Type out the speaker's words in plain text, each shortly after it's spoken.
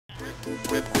Hey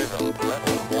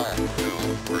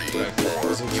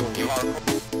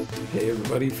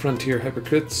everybody, Frontier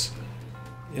hyper-critz.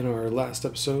 In our last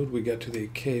episode, we got to the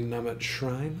Conan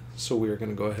Shrine, so we are going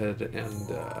to go ahead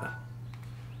and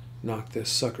knock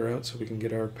this sucker out so we can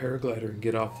get our paraglider and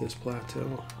get off this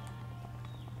plateau.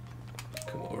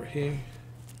 Come over here.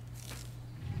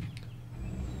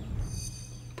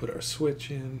 Put our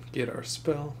switch in, get our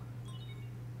spell.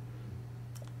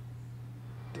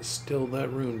 Distill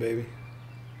that rune, baby.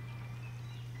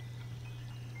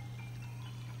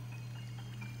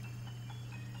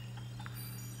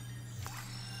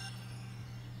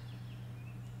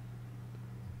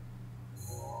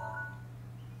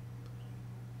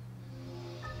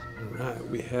 Alright,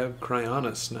 we have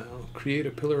Cryonis now. Create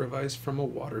a pillar of ice from a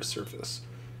water surface.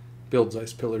 Builds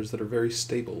ice pillars that are very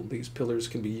stable. These pillars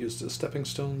can be used as stepping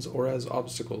stones or as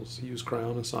obstacles. Use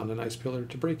Cryonis on an ice pillar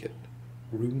to break it.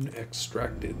 Rune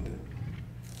extracted.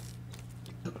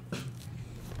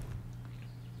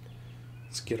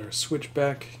 Let's get our switch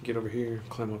back, get over here,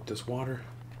 climb up this water.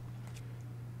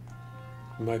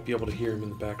 You might be able to hear him in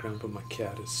the background, but my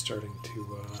cat is starting to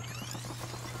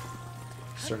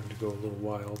go a little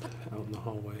wild out in the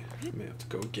hallway. I may have to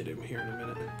go get him here in a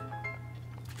minute.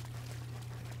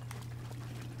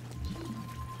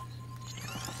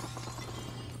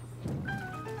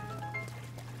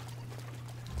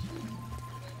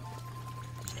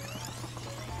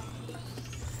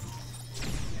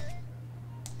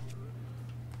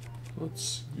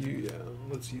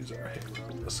 Let's use our hammer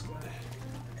on this guy.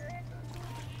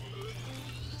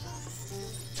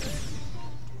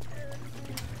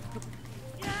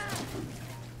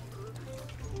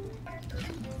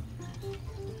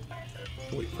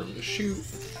 Wait for him to shoot.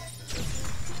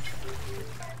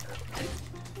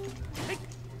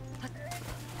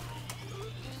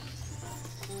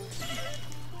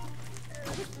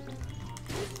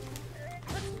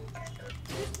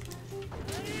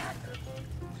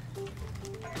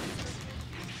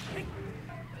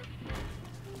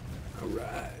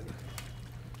 Alright.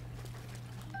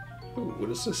 Ooh, what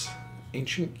is this?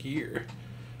 Ancient gear.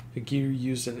 A gear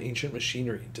used in ancient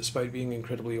machinery. Despite being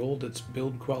incredibly old, its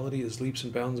build quality is leaps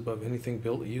and bounds above anything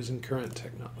built using current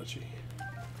technology.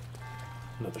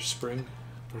 Another spring.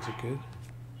 Those are good.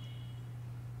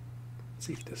 Let's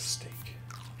eat this steak.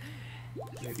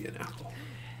 Maybe an apple.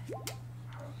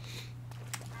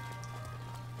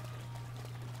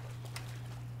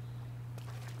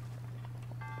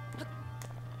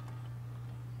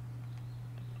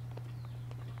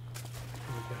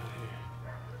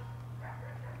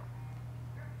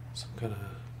 Some kind of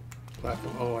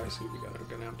platform. Oh, I see. We're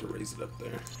gonna have to raise it up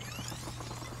there.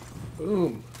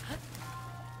 Boom.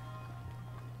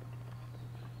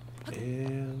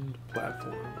 And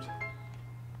platforms. Is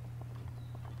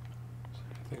there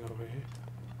anything over here?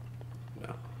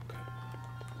 No. Okay.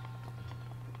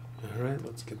 All right.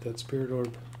 Let's get that spirit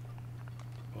orb.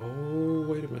 Oh,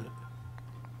 wait a minute.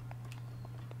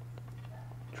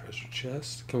 Treasure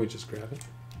chest. Can we just grab it?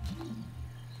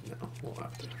 No, we'll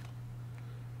have to.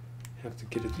 Have to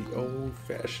get it the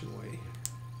old-fashioned way.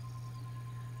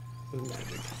 With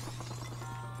magic.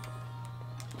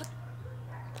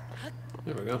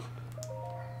 There we go.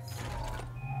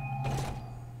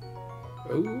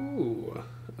 Ooh,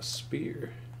 a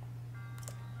spear.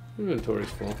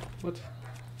 Inventory's full. What?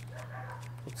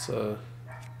 Let's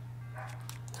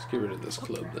get rid of this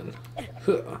club then.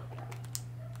 Huh.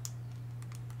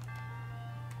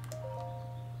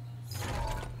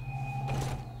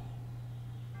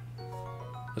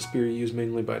 A spear used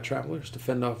mainly by travelers to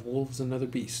fend off wolves and other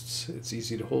beasts. It's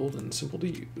easy to hold and simple to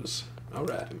use.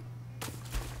 Alright.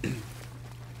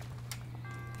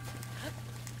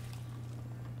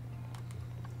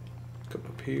 Come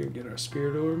up here, get our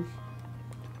spirit orb.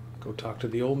 Go talk to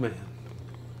the old man.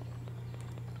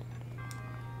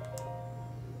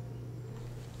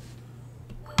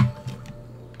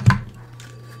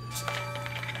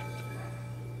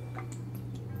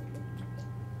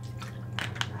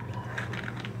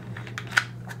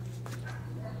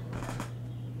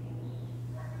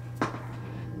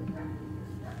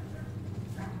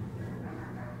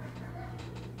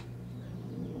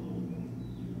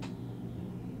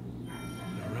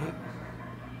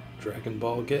 Dragon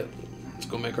Ball get. Let's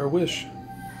go make our wish.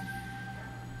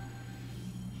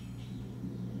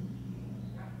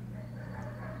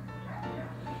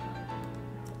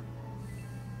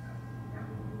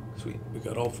 Sweet, we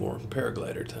got all four.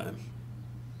 Paraglider time.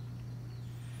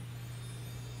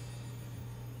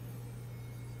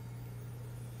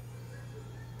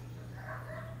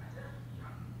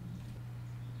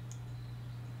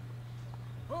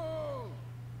 Oh,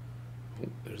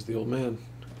 there's the old man.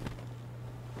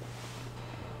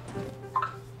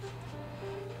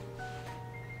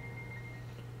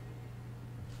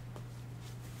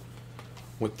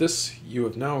 With this, you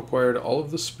have now acquired all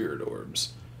of the spirit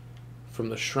orbs from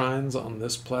the shrines on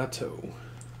this plateau.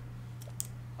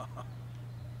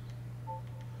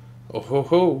 Oh ho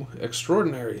ho!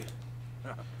 Extraordinary!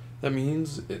 That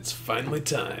means it's finally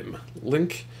time.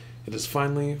 Link, it is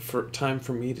finally time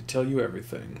for me to tell you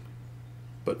everything.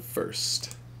 But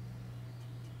first...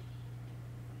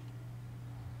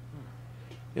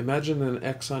 imagine an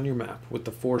X on your map with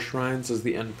the 4 shrines as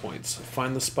the endpoints.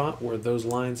 Find the spot where those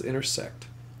lines intersect.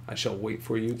 I shall wait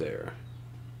for you there.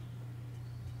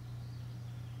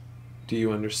 Do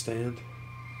you understand?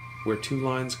 Where 2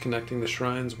 lines connecting the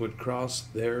shrines would cross,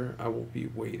 there I will be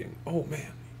waiting. Oh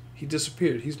man, he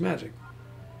disappeared. He's magic.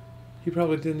 He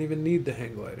probably didn't even need the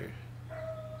hang glider.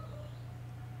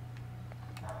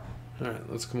 Alright,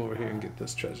 let's come over here and get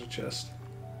this treasure chest.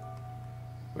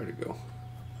 Where'd it go?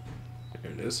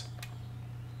 There it is.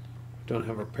 Don't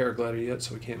have our paraglider yet,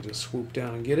 so we can't just swoop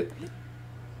down and get it.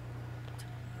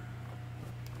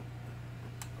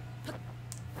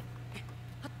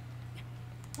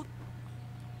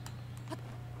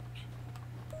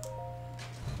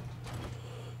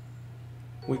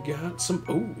 We got some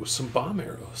bomb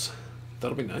arrows.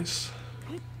 That'll be nice.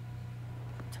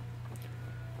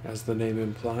 As the name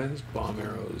implies, bomb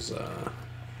arrows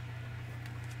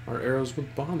are arrows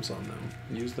with bombs on them.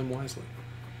 Use them wisely.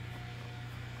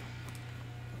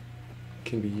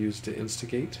 Can be used to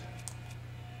instigate.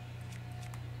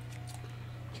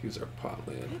 Let's use our pot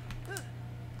lid.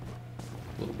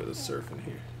 A little bit of surf in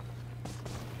here.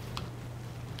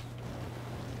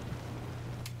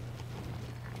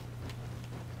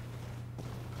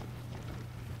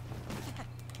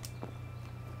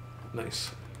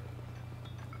 Nice.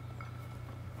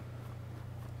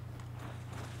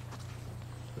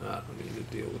 I don't need to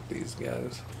deal with these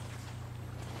guys.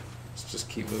 Let's just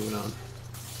keep moving on.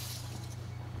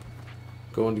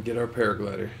 Going to get our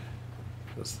paraglider.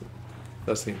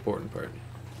 That's the important part.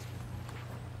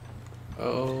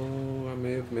 Oh, I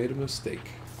may have made a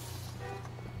mistake.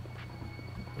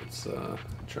 Let's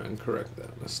try and correct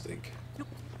that mistake.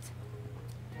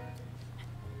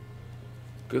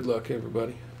 Good luck,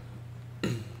 everybody.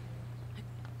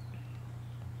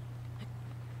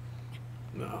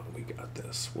 No, we got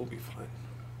this. We'll be fine.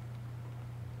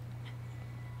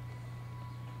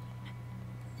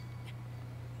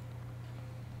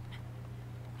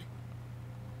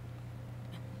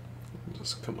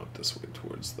 Just come up this way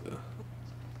towards the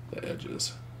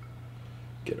edges.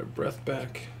 Get our breath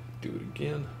back. Do it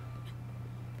again.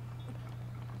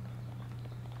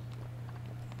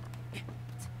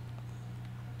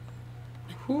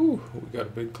 Whew, we got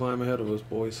a big climb ahead of us,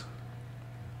 boys.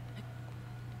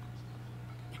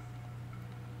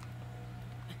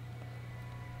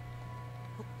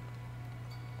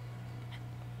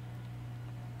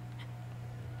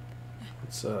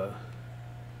 Let's oh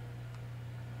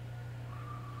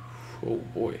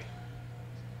boy.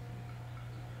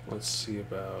 Let's see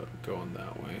about going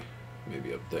that way.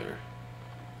 Maybe up there.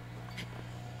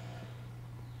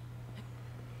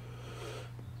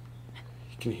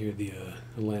 You can hear the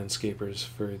landscapers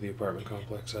for the apartment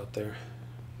complex out there.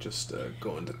 Just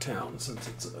going to town since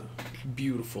it's a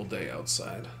beautiful day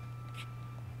outside.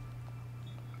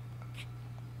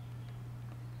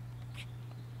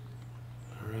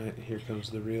 Alright, here comes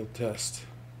the real test.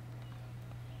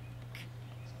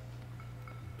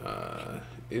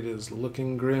 It is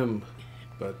looking grim,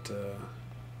 but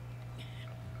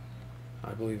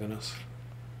I believe in us.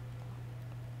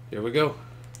 Here we go.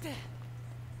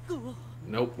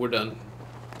 Nope, we're done.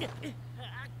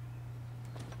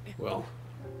 Well,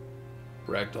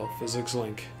 ragdoll physics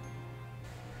link.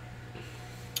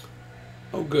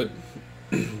 Oh good,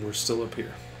 we're still up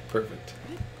here. Perfect.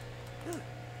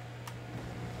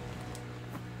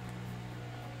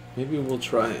 Maybe we'll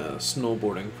try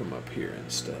snowboarding from up here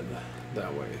instead.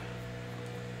 That way.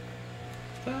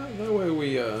 That way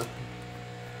we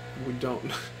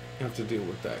don't have to deal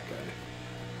with that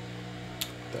guy.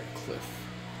 That cliff.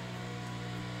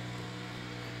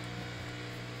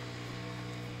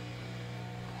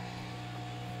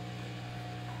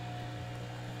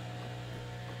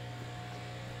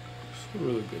 It's a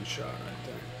really good shot right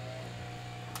there.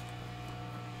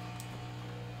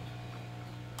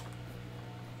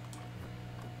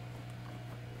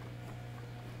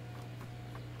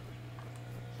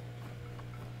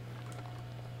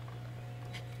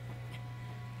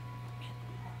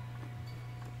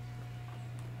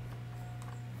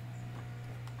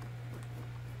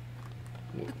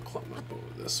 We'll climb up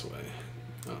over this way.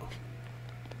 Oh.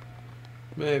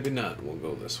 Maybe not. We'll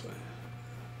go this way.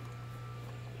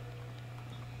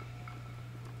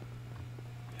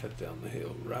 Head down the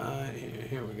hill right here.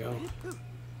 Here we go.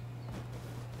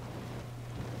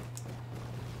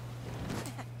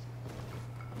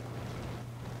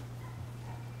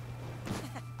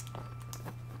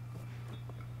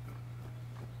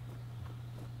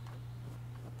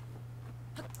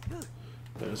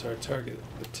 There's our target,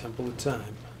 the Temple of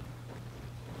Time.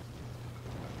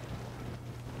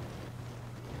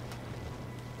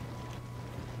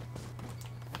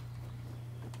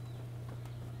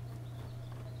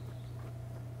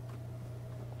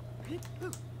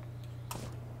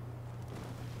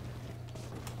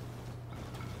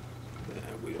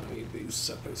 We don't need these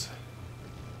suckers.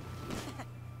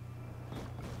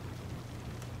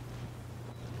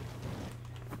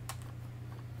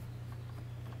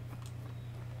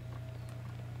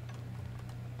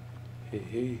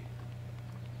 Hey,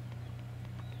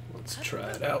 let's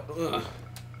try it out. Ugh.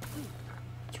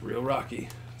 It's real rocky.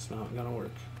 It's not gonna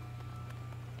work.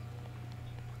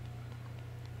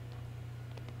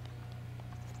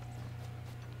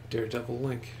 Daredevil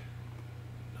Link.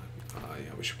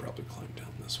 Yeah, we should probably climb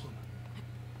down this one.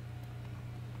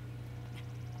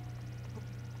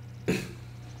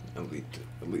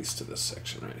 At least to this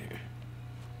section right here.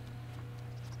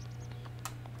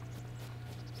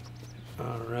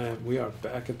 Alright, we are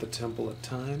back at the Temple of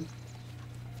Time.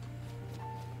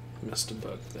 Missed a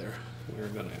bug there. We're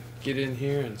gonna get in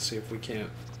here and see if we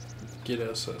can't get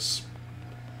us a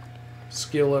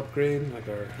skill upgrade, like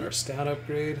our stat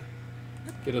upgrade.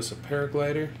 Get us a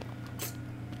paraglider.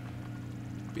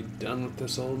 Be done with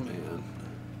this old man.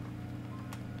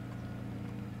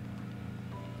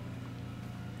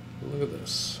 Look at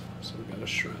this. So we got a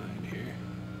shrine here.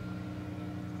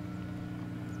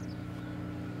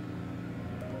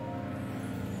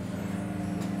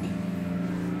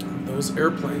 Those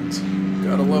airplanes.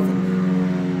 Gotta love them.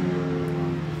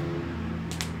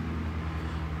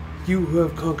 You who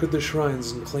have conquered the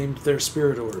shrines and claimed their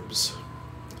spirit orbs,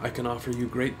 I can offer you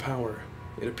great power.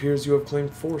 It appears you have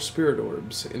claimed 4 spirit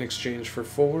orbs. In exchange for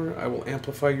 4, I will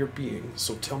amplify your being,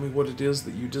 so tell me what it is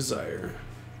that you desire.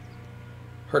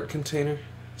 Heart container?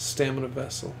 Stamina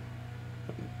vessel?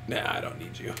 Nah, I don't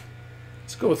need you.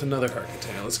 Let's go with another heart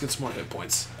container. Let's get some more hit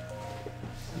points.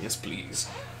 Yes, please.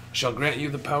 I shall grant you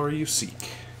the power you seek.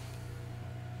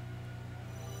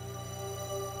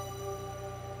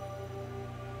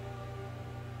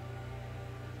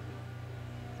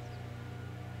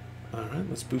 Alright,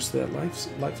 let's boost that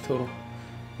life total.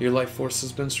 Your life force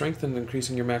has been strengthened,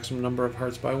 increasing your maximum number of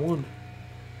hearts by 1.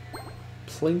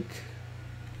 Plink.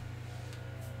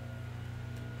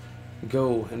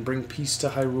 Go and bring peace to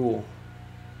Hyrule.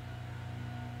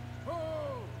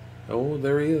 Oh,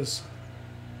 there he is.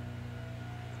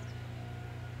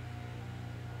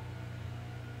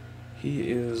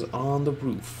 He is on the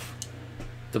roof.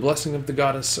 The blessing of the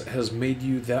goddess has made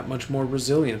you that much more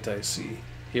resilient, I see.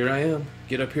 Here I am.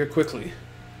 Get up here quickly.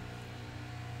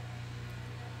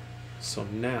 So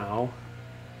now,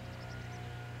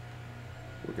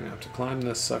 we're going to have to climb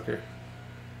this sucker.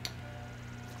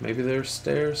 Maybe there's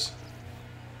stairs?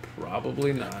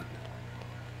 Probably not.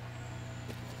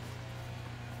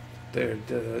 There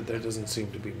doesn't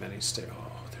seem to be many stairs.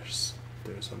 Oh, there's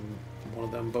one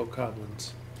of them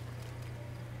bokoblins.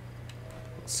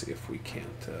 Let's see if we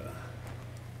can't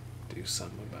do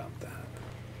something about that.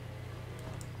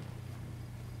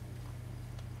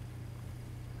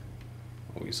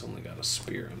 Oh, he's only got a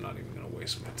spear. I'm not even going to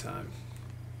waste my time.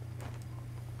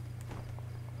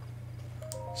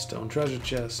 Stone treasure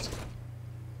chest.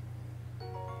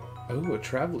 Oh, a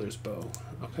traveler's bow.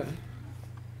 Okay.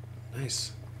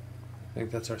 Nice. I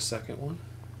think that's our second one.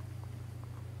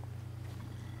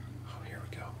 Oh, here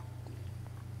we go.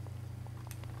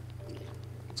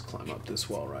 Let's climb up this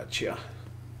wall right here.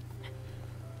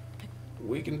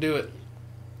 We can do it.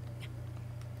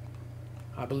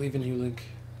 I believe in you, Link.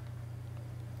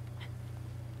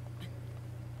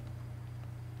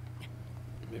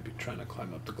 Maybe trying to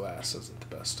climb up the glass isn't the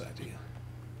best idea.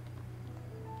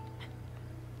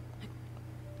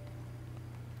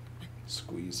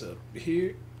 Squeeze up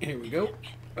here. Here we go.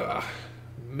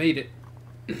 Made it.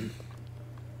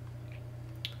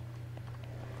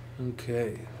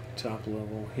 Okay, top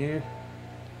level here.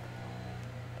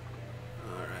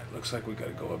 Alright, looks like we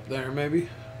gotta go up there maybe.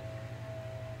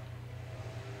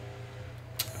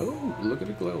 Oh, look at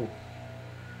it glow.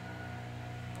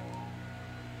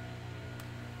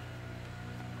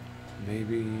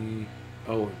 Maybe...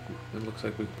 Oh, it looks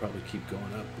like we could probably keep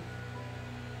going up.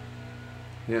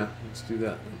 Yeah, let's do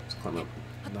that. Let's climb up,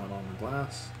 not on the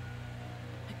glass.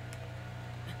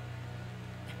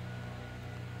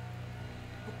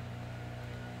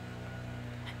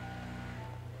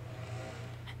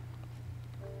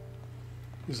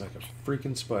 He's like a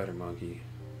freaking spider monkey.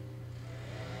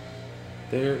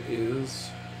 There is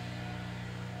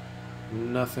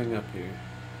nothing up here.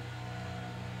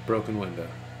 Broken window.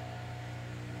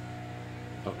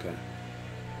 Okay.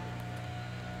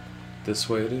 This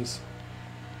way it is.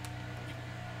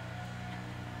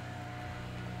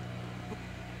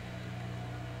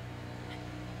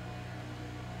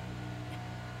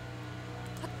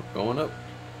 Going up.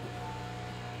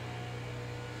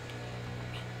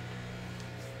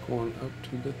 Going up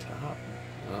to the top.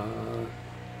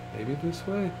 Maybe this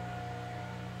way?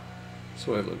 This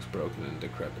way looks broken and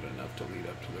decrepit enough to lead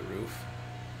up to the roof.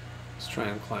 Let's try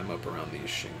and climb up around these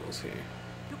shingles here.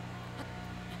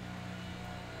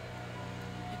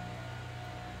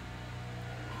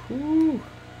 Whew.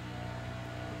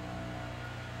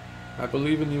 I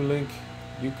believe in you, Link.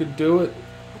 You could do it.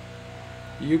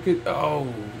 You could...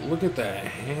 Oh, look at that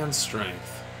hand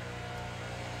strength.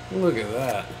 Look at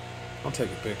that. I'll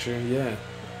take a picture, yeah.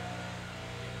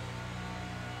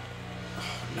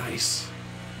 Oh, nice.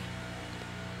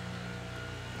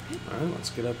 Alright,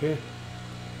 let's get up here.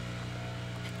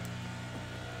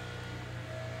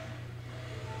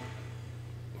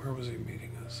 Where was he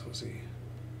meeting us? Was he...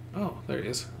 Oh, there he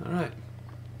is. Alright.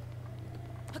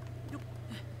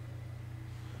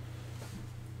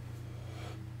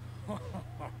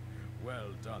 Well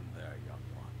done there, young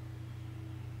one.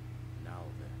 Now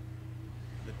then,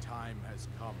 the time has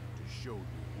come to show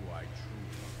you who I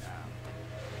truly am.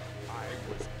 I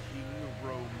was King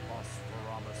Rome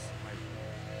Bosphoramus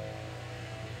Hyrule.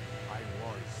 I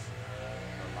was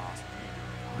the last leader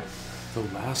of Hyrule.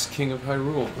 The last king of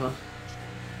Hyrule, huh?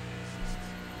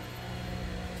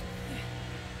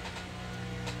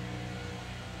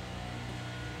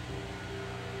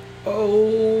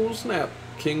 Oh, snap.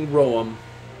 King Rome.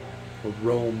 Or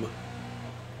Rome.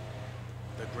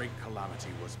 The great calamity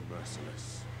was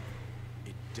merciless.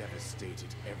 It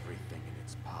devastated everything in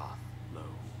its path, lo,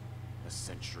 a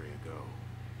century ago.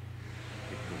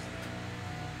 It was then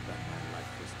that my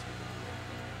life was taken away.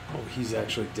 Oh, he's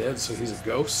actually dead, so he's a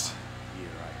ghost? Here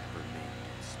I have remained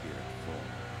in spirit form.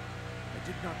 I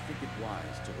did not think it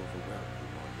wise to overwhelm you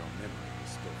while your memory is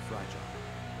still fragile.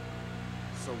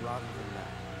 So rather than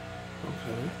that,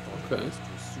 Okay, I thought okay. it was to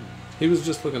assume He was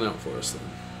just looking out for us then.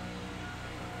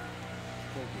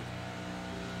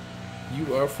 forgive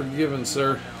You are forgiven,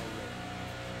 sir. now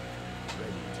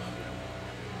ready to hear what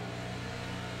happened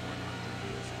 100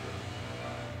 years ago.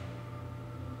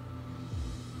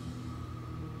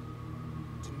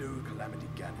 To know Calamity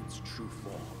Ganon's true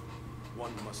form,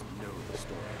 one must know the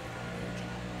story of the ancient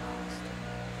past.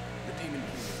 The Demon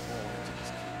King was born into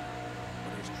this kingdom,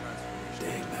 but his transformation...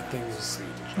 Dang, that thing is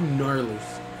gnarly.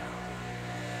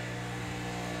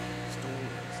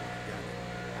 Stories of Ganon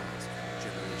passed from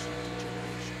generation to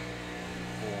generation.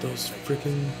 Those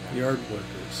freaking yard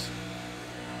workers.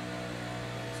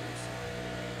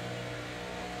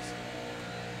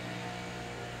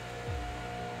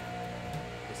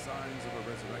 The signs of a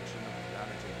resurrection of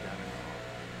Calamity Ganon.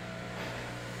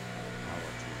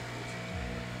 Power to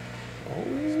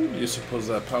Oh, you suppose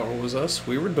that power was us?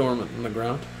 We were dormant in the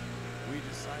ground. We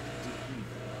decided to leave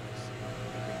the place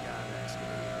and began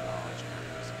excavating large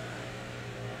areas of land.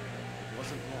 It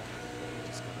wasn't long before we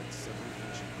discovered several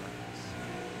ancient relics,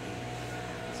 made by the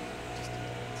hands of our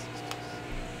distant ancestors.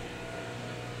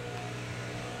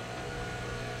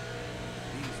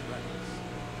 These relics,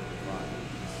 the divine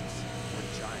beasts, were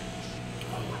giant sheep.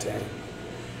 Oh, dang.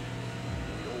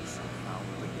 We also found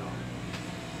the young,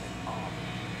 an army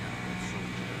of mechanical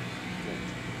soldiers fought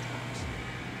in the talks.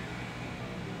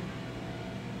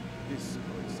 This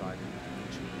coincided with the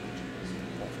ancient legends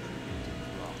of created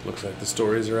throughout. Looks like the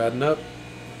stories are adding up.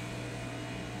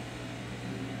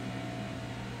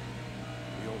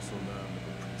 We also learned of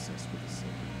a princess with a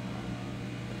sacred crown,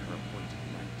 and her appointed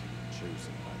knight,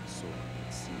 chosen by the sword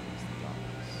that seals the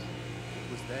darkness. It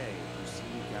was they who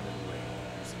sealed Ganon away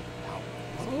using the power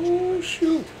of his Oh,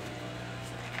 shoot.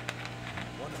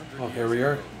 100 Oh, here years we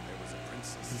are. ago, there was a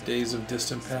princess Days of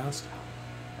distant past.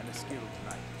 and a skilled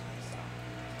knight at his side.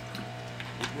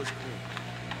 It was clear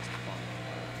he must follow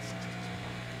our ancestors'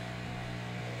 path.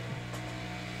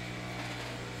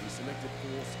 We selected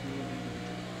 4 skilled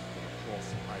individuals from across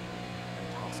Hyrule and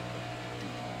tasked them with the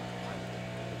duty of piloting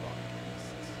the divine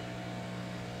beasts.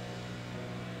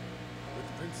 With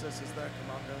the princess as their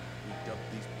commander, we dubbed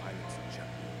these pilots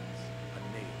champions, a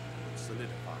name that would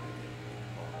solidify their big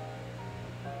bond.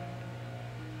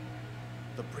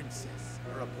 The princess,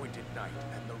 her appointed knight,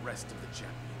 and the rest of the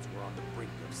champions were on the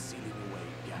brink of sealing away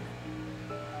Ganon.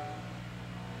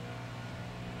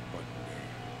 But nay,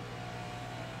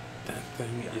 That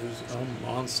thing is a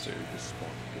monster. the spot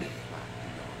far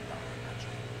beyond our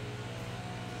imagining.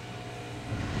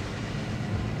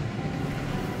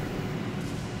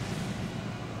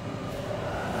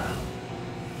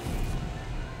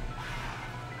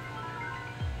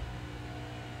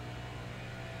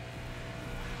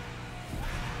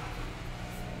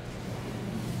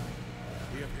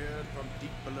 We appeared from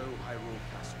deep below Hyrule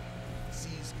Castle,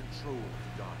 seized control of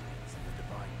the Guardians and the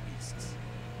Divine Beasts.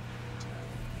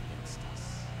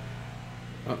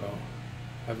 Uh-oh.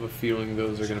 I have a feeling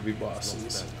those are going to be bosses.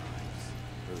 Those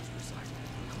residing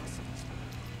in the castles.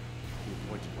 The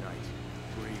appointed knight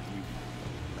bravely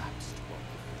lapsed one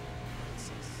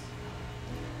princess.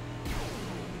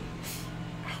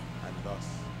 And thus,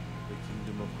 the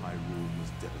kingdom of Hyrule was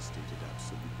devastated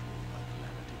absolutely by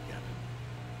Calamity Ganon.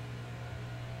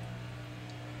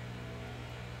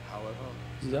 However,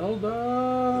 the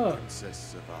Zelda! princess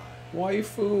survived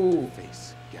Waifu! to face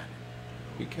Ganon.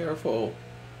 Be careful.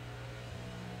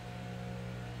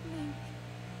 Link,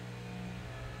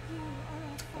 you are our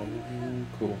Oh, father.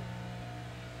 cool.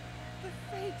 The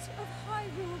fate of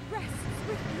Hyrule rests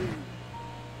with you.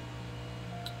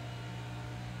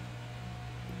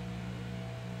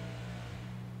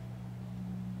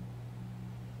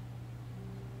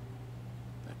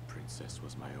 That princess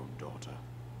was my own daughter,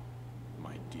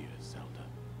 my dear Zelda.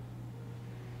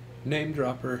 Name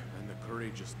dropper. And the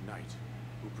courageous knight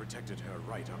who protected her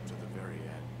right up to the very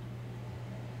end.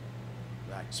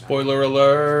 That Spoiler knight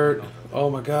alert! was none other Oh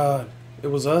my god. It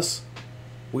was us?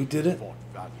 We did than it? fought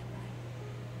valiantly.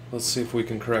 Let's see if we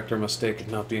can correct our mistake of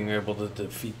not being able to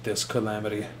defeat this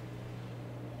calamity.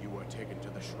 You were taken to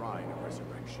the Shrine of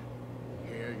Resurrection.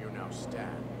 Here you now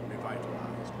stand,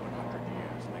 revitalized 100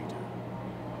 years later.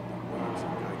 The waves of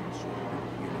guidance should have been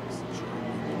beginning since your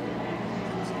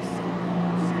awakening.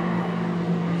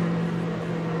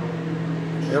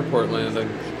 Airport landing.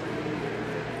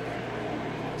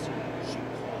 She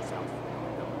calls out for your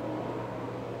help.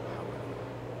 However,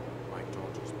 my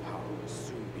daughter's power will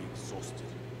soon be exhausted.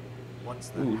 Once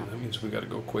that Ooh, happens, that means we gotta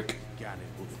go quick. Ganon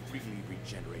will freely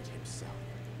regenerate himself,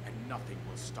 and nothing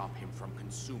will stop him from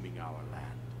consuming our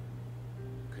land.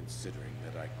 Considering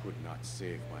that I could not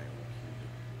save my own kingdom,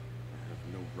 I have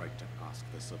no right to ask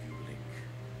this of you, Link.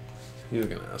 He's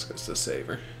gonna ask us to save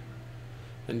her.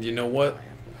 And you know what? I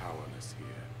am powerless here.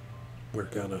 We're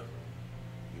gonna.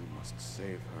 You must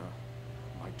save her,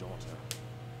 my daughter,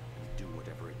 and do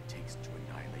whatever it takes to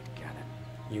annihilate Ganon.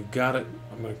 You got it.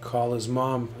 I'm gonna call his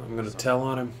mom. I'm gonna tell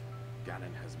on him.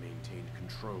 Ganon has maintained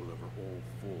control over all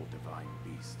 4 divine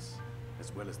beasts,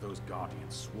 as well as those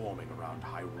guardians swarming around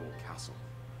Hyrule Castle.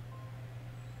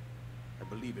 I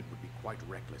believe it would be quite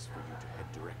reckless for you to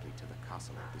head directly to the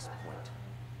castle at this point.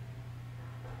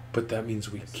 But that means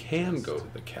we I can suggest go to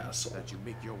the castle. that you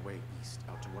make your way east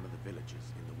out to one of the villages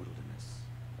in the wilderness.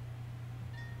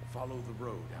 Follow the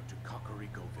road out to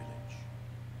Kakariko Village.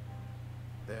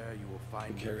 There you will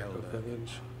find the Kakariko elder.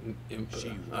 Village. She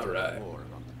Impa. will Alright. tell more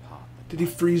about the path that Did he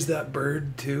lies freeze ahead. that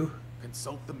bird too?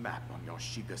 Consult the map on your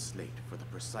Sheikah slate for the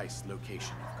precise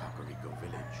location of Kakariko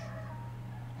Village.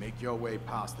 Make your way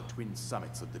past the twin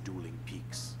summits of the dueling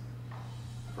peaks.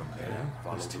 From there, Okay,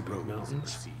 follow those the two big road as it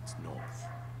mountains. proceeds north.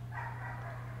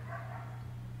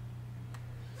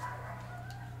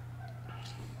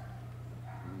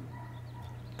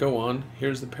 Go on.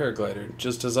 Here's the paraglider,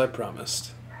 just as I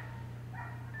promised.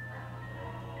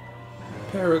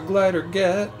 Paraglider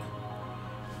get.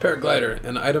 Paraglider,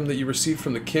 an item that you receive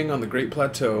from the king on the Great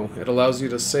Plateau. It allows you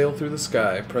to sail through the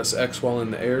sky. Press X while in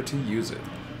the air to use it.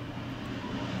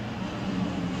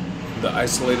 The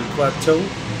isolated plateau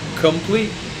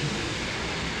complete.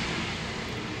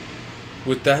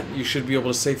 With that, you should be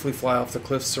able to safely fly off the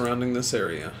cliffs surrounding this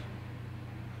area.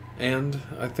 And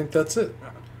I think that's it.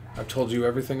 I've told you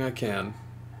everything I can.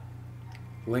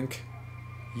 Link,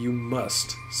 you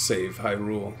must save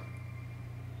Hyrule.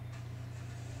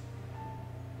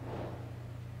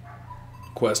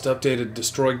 Quest updated,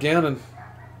 destroy Ganon.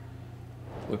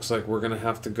 Looks like we're gonna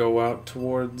have to go out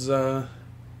towards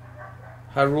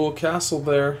Hyrule Castle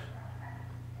there.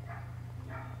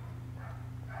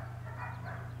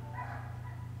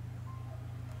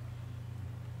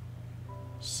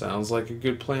 Sounds like a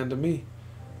good plan to me.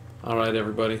 Alright,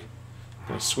 everybody.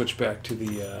 Gonna switch back to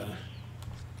the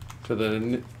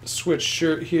switch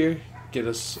shirt here.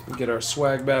 Get our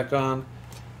swag back on.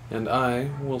 And I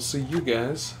will see you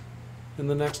guys in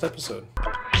the next episode.